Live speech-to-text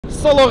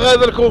Solo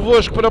Rider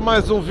convosco para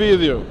mais um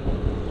vídeo.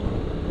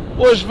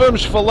 Hoje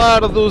vamos falar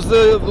de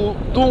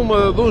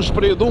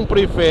um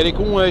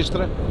periférico, um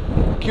extra,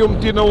 que eu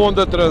meti na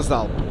Honda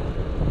Transalp,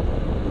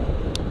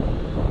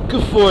 que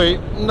foi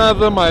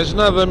nada mais,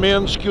 nada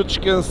menos que o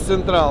descanso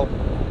central.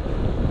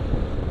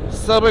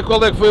 Sabem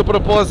qual é que foi o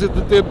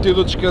propósito de ter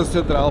metido o descanso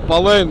central? Para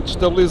além de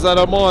estabilizar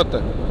a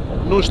moto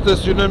no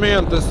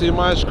estacionamento, assim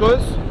mais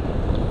coisa,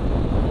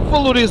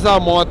 valorizar a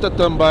moto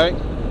também,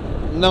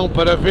 não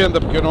para venda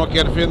porque eu não a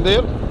quero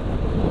vender,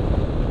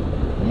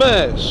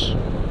 mas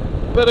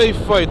para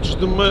efeitos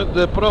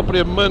da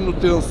própria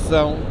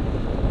manutenção,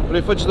 para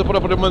efeitos da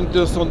própria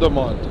manutenção da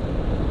moto.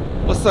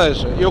 Ou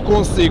seja, eu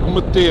consigo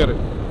meter,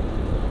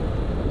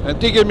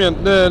 antigamente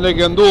na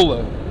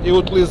gandula eu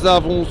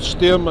utilizava um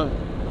sistema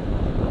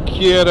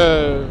que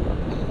era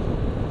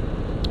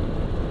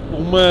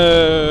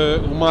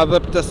uma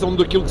adaptação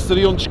daquilo que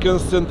seria um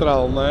descanso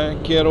central, não é?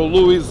 Que era o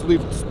Lewis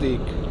Lift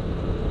Stick.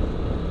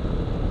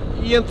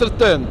 E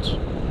entretanto,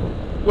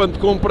 quando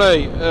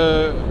comprei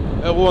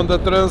a Honda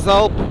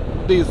Transalp,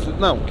 disse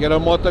não, quero a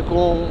moto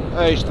com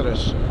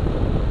extras,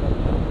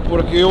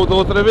 porque eu da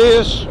outra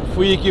vez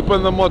fui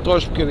equipando a moto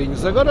aos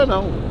bocadinhos. Agora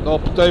não,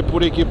 optei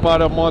por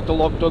equipar a moto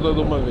logo toda de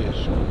uma vez.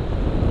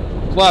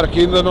 Claro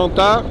que ainda não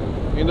está,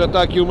 ainda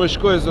está aqui umas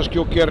coisas que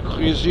eu quero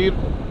corrigir,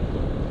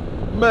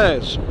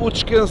 mas o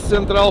descanso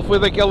central foi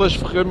daquelas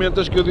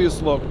ferramentas que eu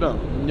disse logo, não,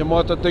 a minha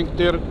moto tem que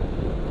ter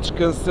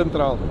descanso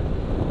central.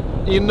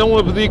 E não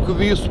abdico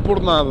disso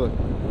por nada.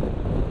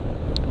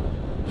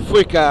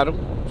 Foi caro,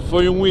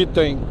 foi um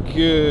item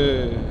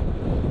que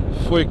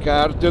foi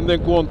caro, tendo em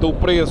conta o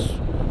preço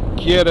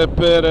que era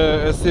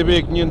para a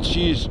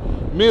CB500X,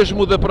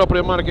 mesmo da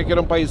própria marca, que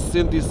eram para aí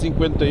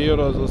 150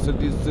 euros ou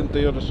 160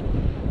 euros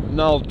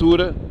na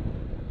altura.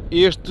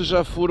 Estes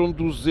já foram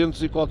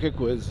 200 e qualquer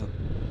coisa.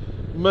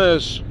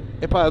 Mas,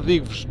 epá,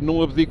 digo-vos,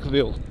 não abdico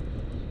dele.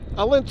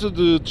 Além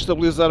de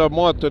estabilizar a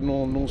moto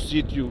num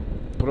sítio,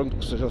 pronto,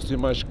 que seja assim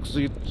mais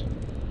esquisito,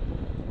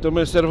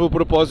 também serve o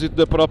propósito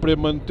da própria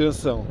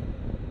manutenção.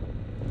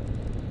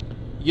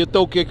 E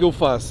então o que é que eu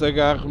faço?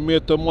 Agarro,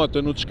 meto a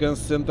moto no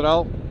descanso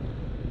central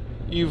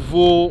e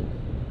vou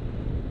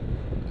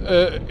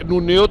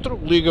no neutro,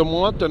 ligo a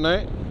moto,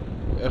 né?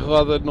 A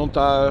roda não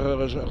está a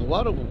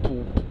rolar,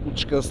 o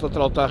descanso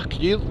lateral está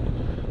recolhido,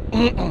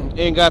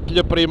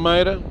 engato-lhe a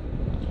primeira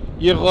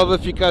e a roda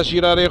fica a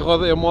girar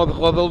em modo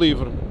roda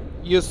livre.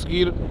 E a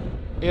seguir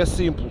é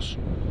simples,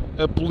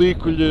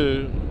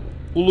 aplico-lhe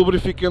o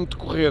lubrificante de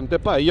corrente.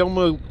 Epá, e é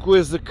uma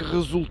coisa que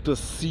resulta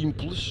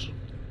simples,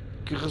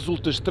 que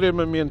resulta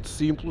extremamente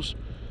simples,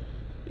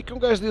 e que um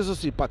gajo diz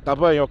assim, pá, está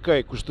bem,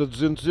 ok, custa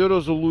 200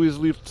 euros, o Lewis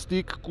Lift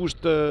Stick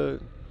custa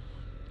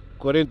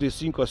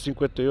 45 ou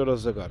 50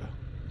 euros agora.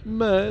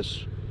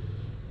 Mas,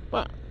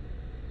 pá,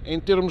 em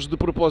termos de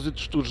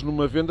propósitos futuros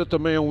numa venda,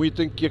 também é um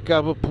item que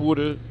acaba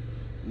por,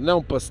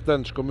 não para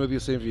stands, como eu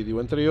disse em vídeo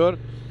anterior,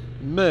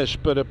 mas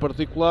para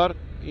particular,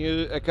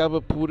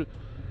 acaba por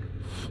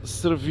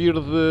servir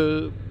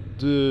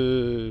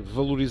de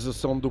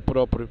valorização da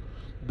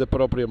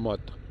própria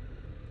moto.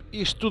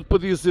 Isto tudo para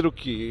dizer o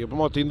quê? A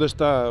moto ainda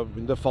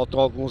faltam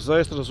alguns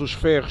extras, os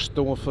ferros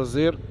estão a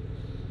fazer.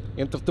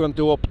 Entretanto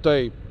eu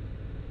optei,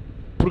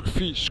 porque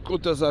fiz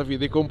contas à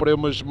vida e comprei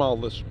umas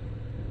malas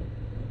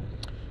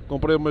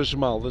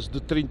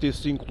de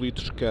 35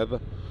 litros cada.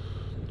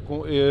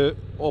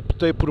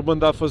 Optei por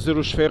mandar fazer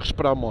os ferros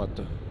para a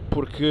moto,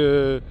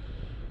 porque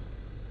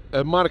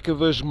a marca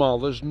das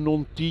malas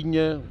não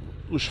tinha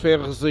os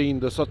ferros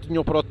ainda, só tinha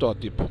o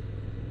protótipo.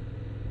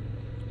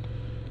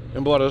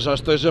 Embora já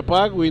esteja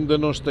pago, ainda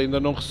não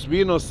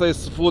recebi, não sei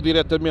se vou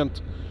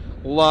diretamente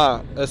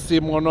lá a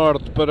Cimo ao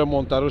Norte para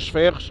montar os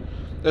ferros.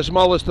 As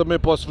malas também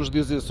posso-vos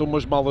dizer, são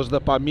umas malas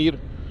da Pamir,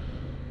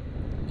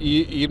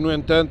 e no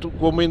entanto,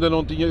 como ainda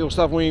não tinha, eles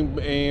estavam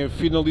em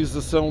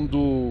finalização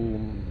do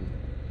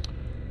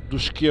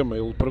esquema.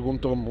 Ele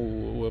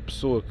perguntou-me, a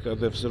pessoa que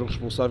deve ser o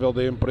responsável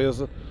da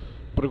empresa,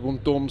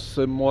 perguntou-me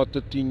se a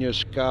moto tinha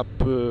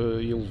escape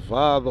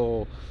elevado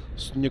ou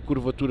se tinha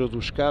curvatura do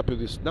escape. Eu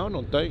disse,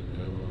 não tem.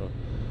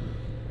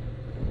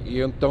 E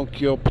então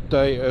que eu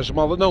optei,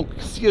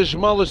 que se as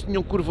malas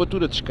tinham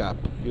curvatura de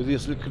escape. Eu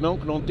disse-lhe que não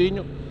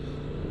tinham,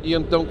 e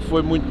então que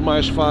foi muito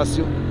mais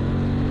fácil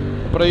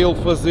para ele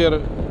fazer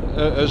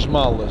as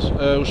malas,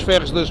 os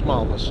ferros das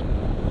malas.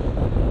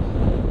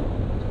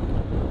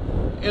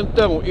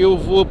 Então eu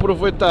vou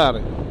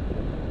aproveitar,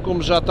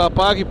 como já está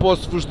pago, e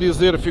posso-vos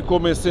dizer,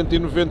 ficou-me em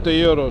 190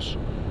 euros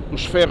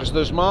os ferros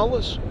das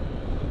malas.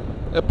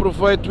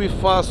 Aproveito e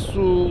faço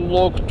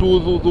logo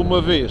tudo de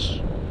uma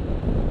vez.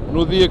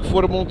 No dia que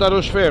for montar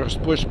os ferros,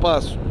 depois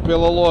passo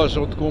pela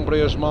loja onde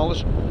comprei as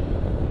malas,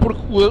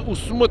 porque o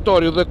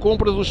somatório da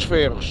compra dos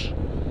ferros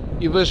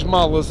e das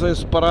malas em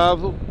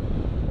separado,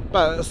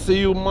 pá,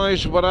 saiu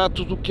mais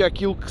barato do que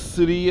aquilo que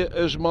seria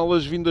as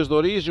malas vindas de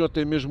origem, ou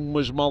até mesmo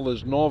umas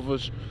malas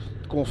novas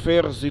com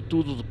ferros e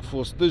tudo, de que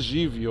fosse da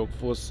Givi ou que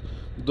fosse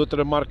de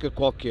outra marca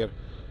qualquer.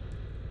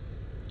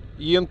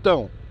 E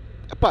então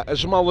Epá,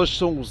 as malas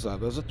são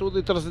usadas, a toda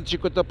em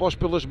 350 paus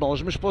pelas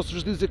malas, mas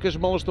posso-vos dizer que as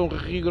malas estão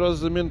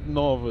rigorosamente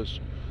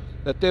novas.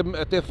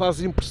 Até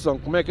faz impressão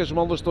como é que as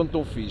malas estão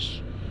tão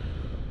fixe.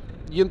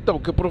 E então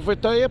que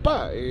aproveitei,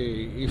 epá,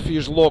 e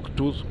fiz logo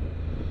tudo.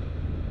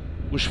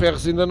 Os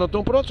ferros ainda não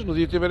estão prontos, no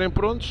dia que estiverem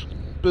prontos,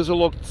 depois eu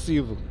logo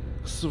decido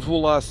se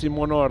vou lá acima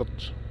ao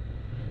norte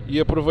e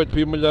aproveito para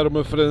ir molhar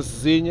uma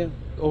francesinha,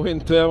 ou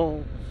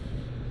então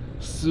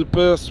se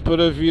passo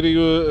para virem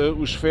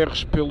os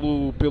ferros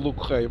pelo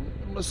correio.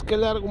 Mas se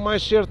calhar o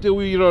mais certo é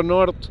eu ir ao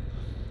norte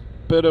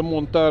para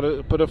montar,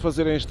 para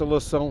fazer a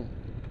instalação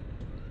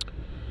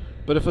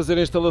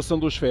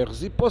dos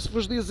ferros. E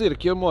posso-vos dizer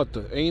que a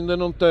moto ainda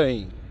não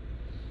tem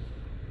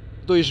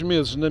 2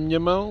 meses na minha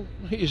mão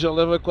e já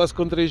leva quase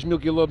com 3.000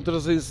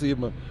 km em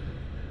cima.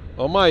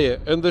 Oh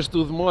Maia, andas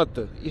tu de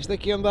moto? Isto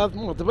aqui é andar de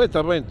moto. Bem,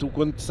 está bem, tu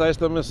quando te sais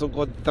também são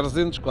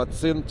 300,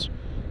 400.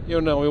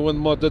 Eu não, eu ando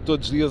de moto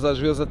todos os dias, às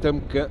vezes até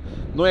me canso.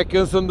 Não é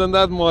cansando de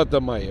andar de moto,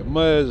 Maia,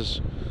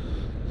 mas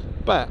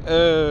pá,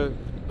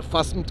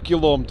 faço muito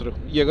quilómetro.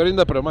 E agora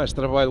ainda para mais,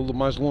 trabalho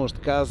mais longe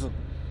de casa,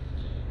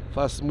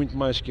 faço muito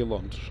mais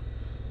quilómetros.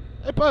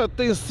 Epá,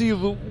 tem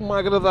sido uma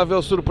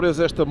agradável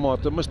surpresa esta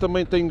moto, mas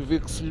também tenho de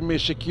ver que se lhe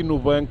mexe aqui no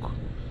banco,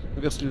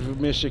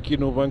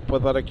 para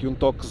dar aqui um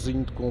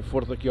toquezinho de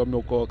conforto aqui ao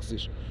meu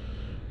cóccix,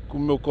 que o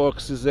meu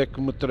cóccix é que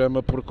me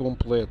trama por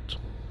completo.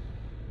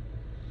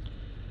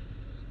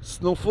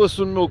 Se não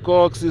fosse o meu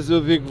cóccix,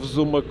 eu digo-vos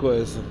uma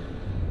coisa,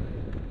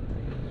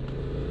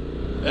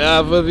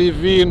 estava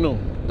divino,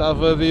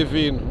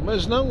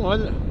 mas não,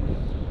 olha,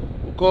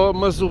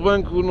 mas o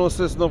banco não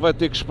sei se não vai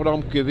ter que esperar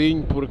um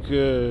bocadinho,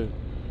 porque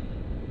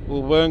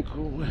o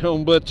banco é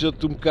um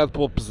budget um bocado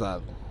para o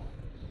pesado.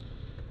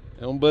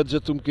 É um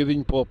budget um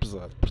bocadinho para o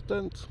pesado.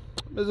 Portanto,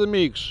 meus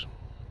amigos,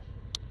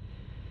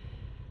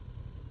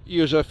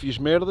 eu já fiz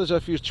merda, já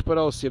fiz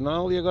disparar o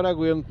sinal e agora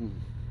aguento-me.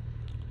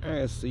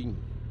 É assim.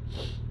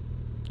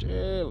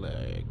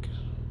 Cheleca.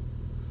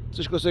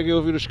 Vocês conseguem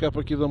ouvir o escape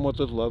aqui da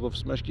moto do lado?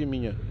 Ouve-se mais que a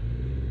minha.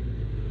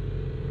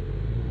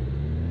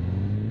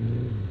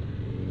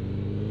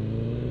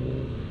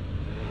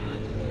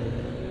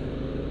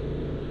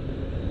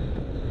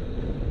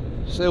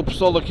 Isso é o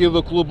pessoal aqui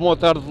do Clube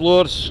Motar de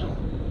Loures.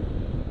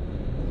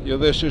 Eu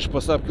deixo-os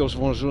passar porque eles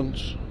vão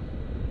juntos.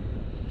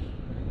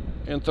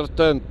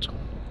 Entretanto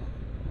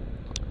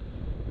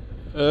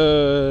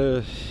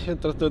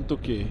o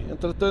quê?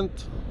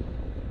 Entretanto,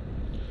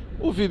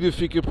 o vídeo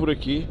fica por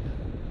aqui.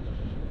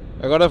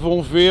 Agora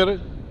vão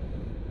ver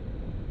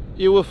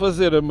eu a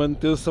fazer a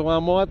manutenção à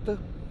moto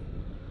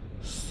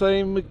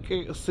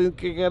sem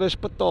cagar as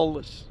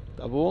patolas,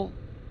 tá bom?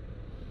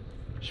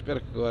 Espero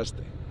que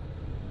gostem.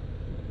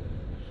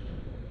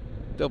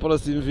 Até o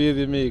próximo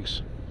vídeo,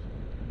 amigos.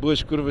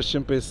 Boas curvas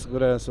sempre em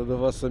segurança, do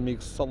vosso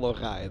amigo Solo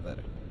Rider.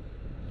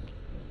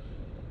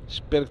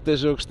 Espero que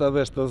estejam a gostar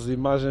destas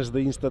imagens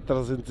da Insta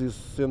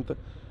 360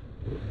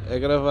 a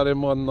gravar em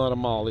modo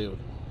normal.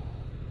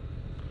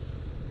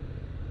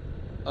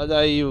 Olha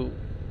aí o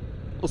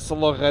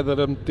Solo Rider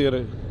a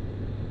meter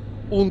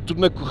unto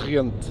na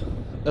corrente,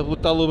 a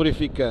botar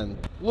lubrificante.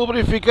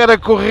 Lubrificar a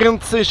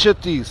corrente sem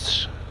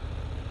chatices.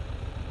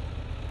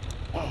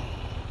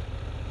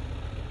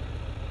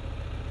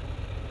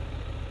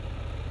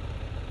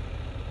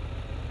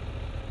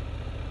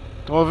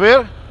 Estão a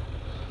ver?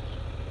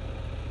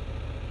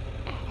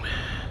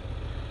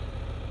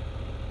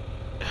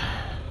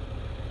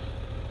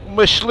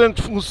 Uma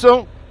excelente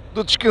função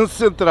do descanso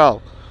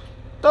central.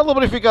 Está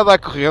lubrificada a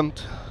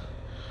corrente.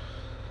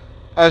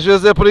 Às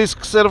vezes é para isso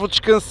que serve o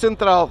descanso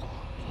central.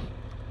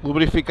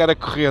 Lubrificar a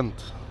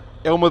corrente.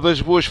 É uma das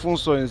boas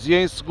funções e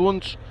em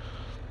segundos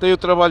tem o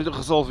trabalho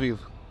resolvido.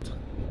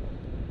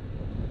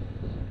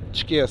 Não te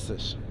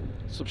esqueças,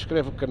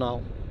 subscreve o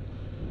canal,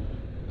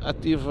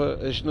 ativa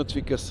as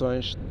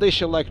notificações,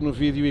 deixa like no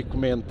vídeo e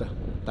comenta,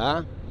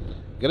 tá?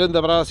 Grande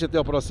abraço e até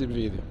ao próximo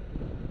vídeo.